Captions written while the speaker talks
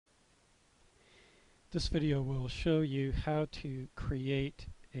This video will show you how to create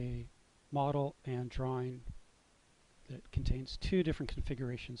a model and drawing that contains two different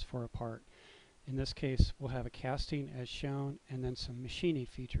configurations for a part. In this case, we'll have a casting as shown and then some machining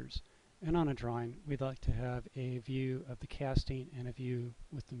features. And on a drawing, we'd like to have a view of the casting and a view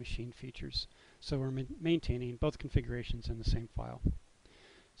with the machine features. So we're maintaining both configurations in the same file.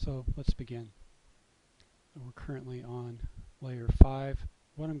 So let's begin. We're currently on layer 5.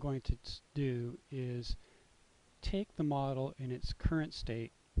 What I'm going to do is take the model in its current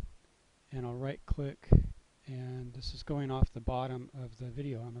state, and I'll right click, and this is going off the bottom of the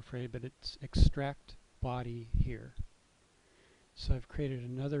video, I'm afraid, but it's extract body here. So I've created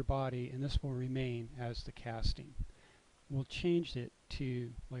another body, and this will remain as the casting. We'll change it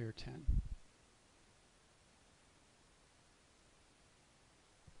to layer 10.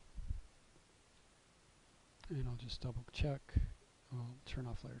 And I'll just double check. I'll turn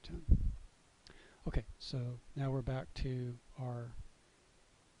off layer 10. Okay, so now we're back to our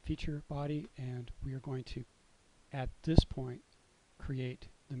feature body, and we are going to, at this point, create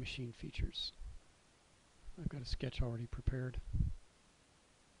the machine features. I've got a sketch already prepared.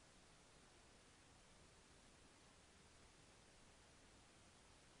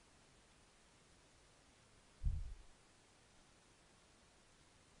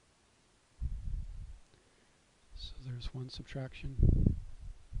 So there's one subtraction.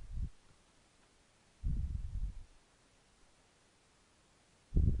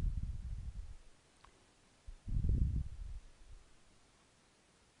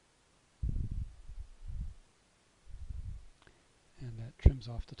 And that trims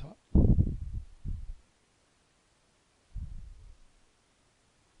off the top.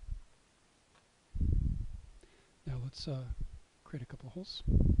 Now let's create a couple of holes.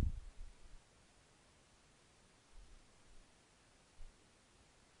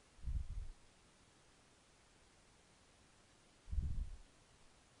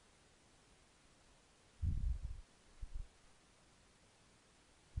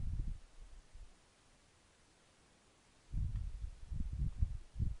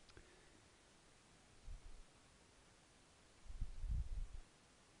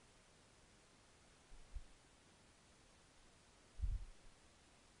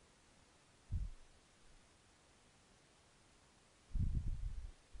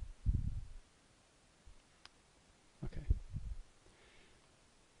 Okay.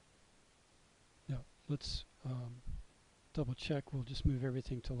 Now let's double check. We'll just move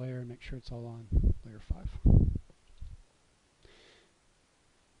everything to layer and make sure it's all on layer 5.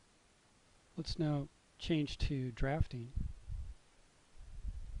 Let's now change to drafting.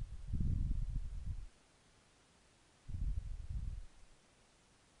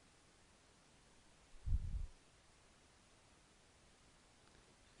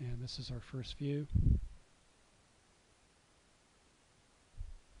 And this is our first view.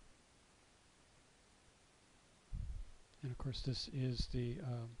 And of course this is the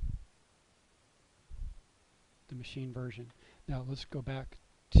machine version. Now let's go back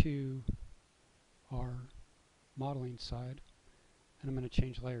to our modeling side, and I'm going to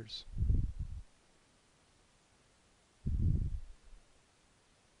change layers.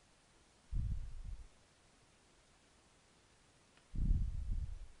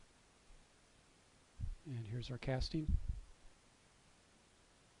 And here's our casting.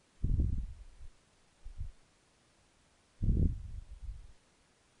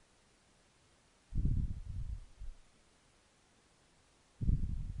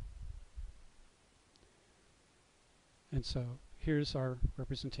 And so here's our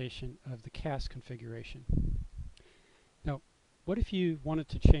representation of the cast configuration. Now, what if you wanted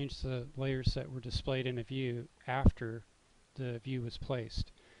to change the layers that were displayed in a view after the view was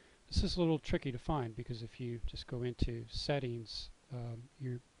placed? This is a little tricky to find, because if you just go into settings,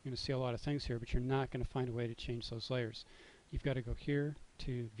 you're going to see a lot of things here, but you're not going to find a way to change those layers. You've got to go here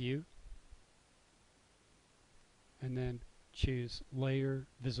to View, and then choose Layer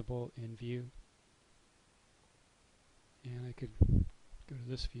Visible in View. And I could go to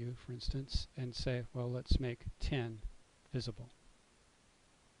this view, for instance, and say, well, let's make 10 visible.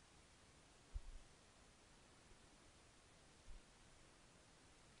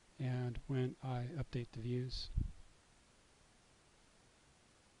 And when I update the views,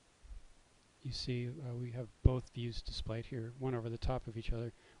 you see we have both views displayed here, one over the top of each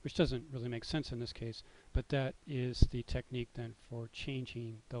other, which doesn't really make sense in this case, but that is the technique then for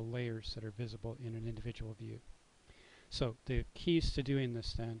changing the layers that are visible in an individual view. So the keys to doing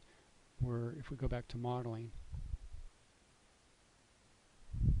this then were, if we go back to modeling,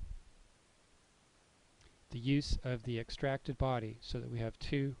 the use of the extracted body so that we have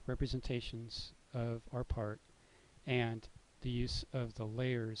two representations of our part and the use of the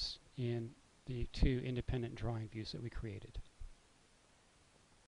layers in the two independent drawing views that we created.